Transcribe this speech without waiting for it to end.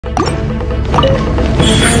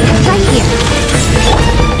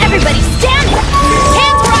here. Everybody stand!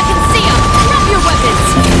 Hands where I can see them! Drop your weapons!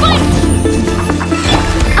 Fight!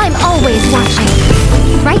 I'm always watching.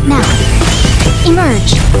 Right now.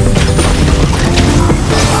 Emerge.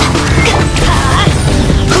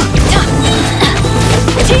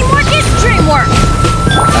 Teamwork is dreamwork!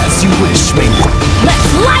 As you wish, Miko. Let's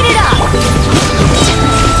light it up!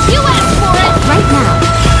 You asked for it! Right now.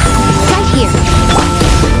 Right here.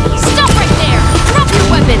 Stop right there! Drop your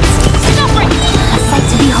weapons! Stop right... A sight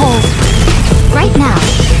to behold. Right now.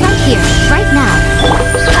 Right here. Right now.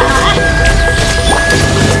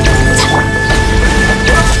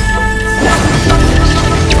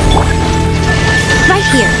 Right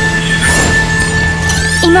here.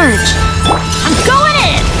 Emerge. I'm going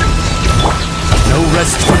in! No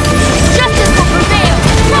rest for me. Justice will prevail!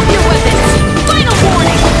 Drop your weapons! Final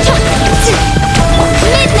warning!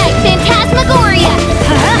 Midnight Phantasmagoria!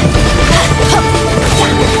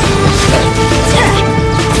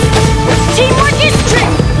 Teamwork is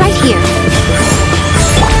true! Right here.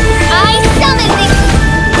 I summon the...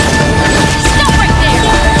 Stop right there!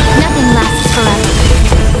 Nothing lasts forever.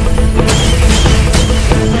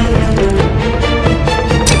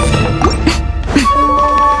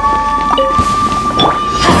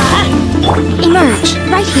 Emerge.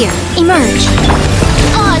 Right here. Emerge.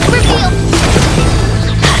 Odds revealed.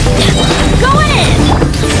 Going in!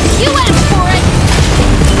 You asked for it!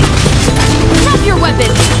 Drop your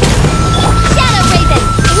weapons! Shadow Raven!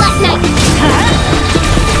 Black Knight!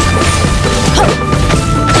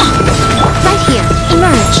 Right here.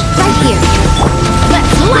 Emerge. Right here.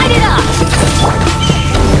 Let's light it up!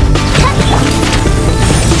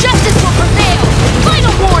 Justice will prevail!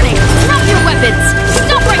 Final warning! Drop your weapons!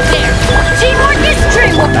 Stop right there! Teamwork is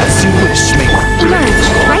dreamwork! As you wish, Miko. Emerge.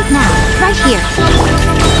 Right now. Right here.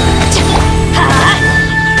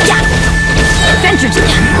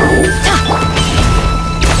 Vengeance!